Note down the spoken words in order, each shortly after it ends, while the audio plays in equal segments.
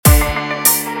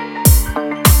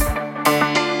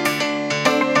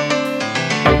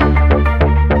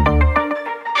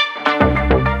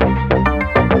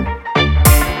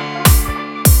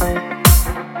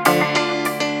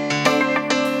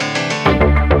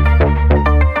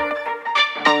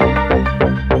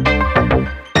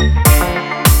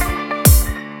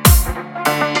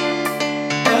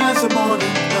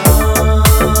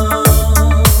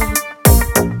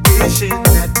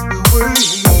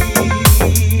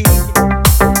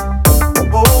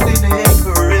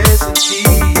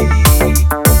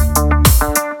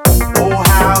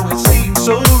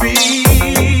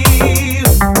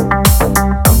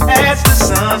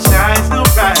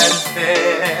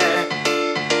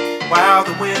while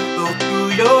the wind blows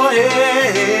through your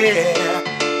hair.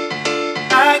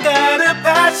 I got a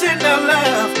passion of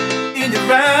love in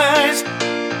your eyes,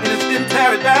 and it's in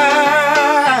paradise.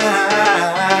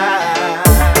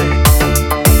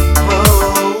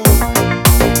 Oh,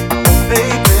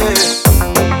 baby,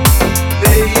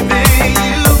 baby,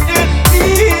 you and me,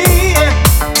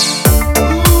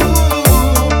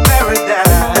 ooh,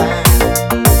 paradise.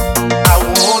 I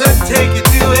wanna take you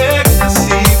to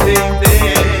ecstasy, baby.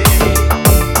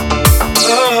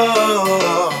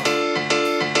 Oh,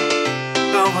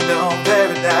 come on,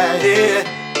 paradise, yeah.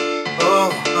 Oh,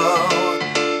 oh,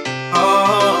 oh,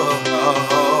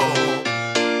 oh.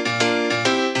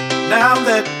 Now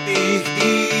let me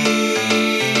here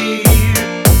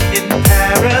in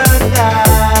paradise,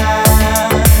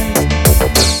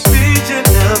 vision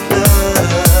of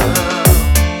love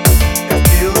is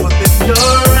filled within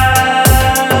your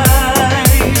eyes.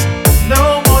 No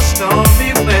more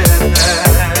stormy weather,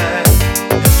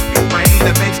 the sweet rain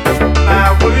that makes the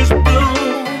flowers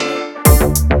bloom.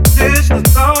 This is the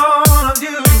thought of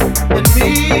you and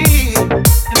me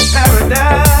in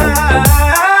paradise.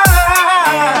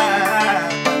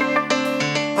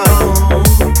 Oh,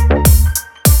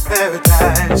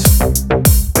 paradise,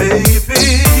 baby,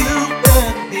 you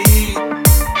and me.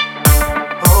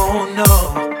 Oh no,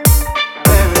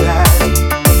 paradise,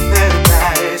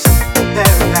 paradise,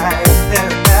 paradise,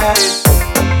 paradise.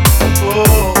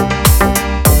 Oh,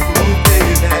 ooh,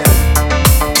 baby,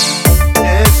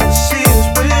 ecstasy is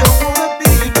where I wanna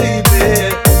be, baby.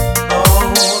 Oh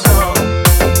no,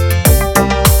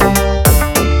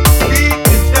 we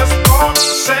can just walk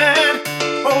the sand,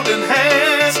 holding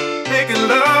hands, making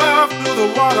love through the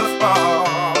waterfall.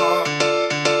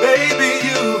 Baby,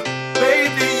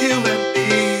 you and me.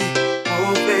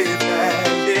 Oh, baby,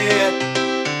 yeah.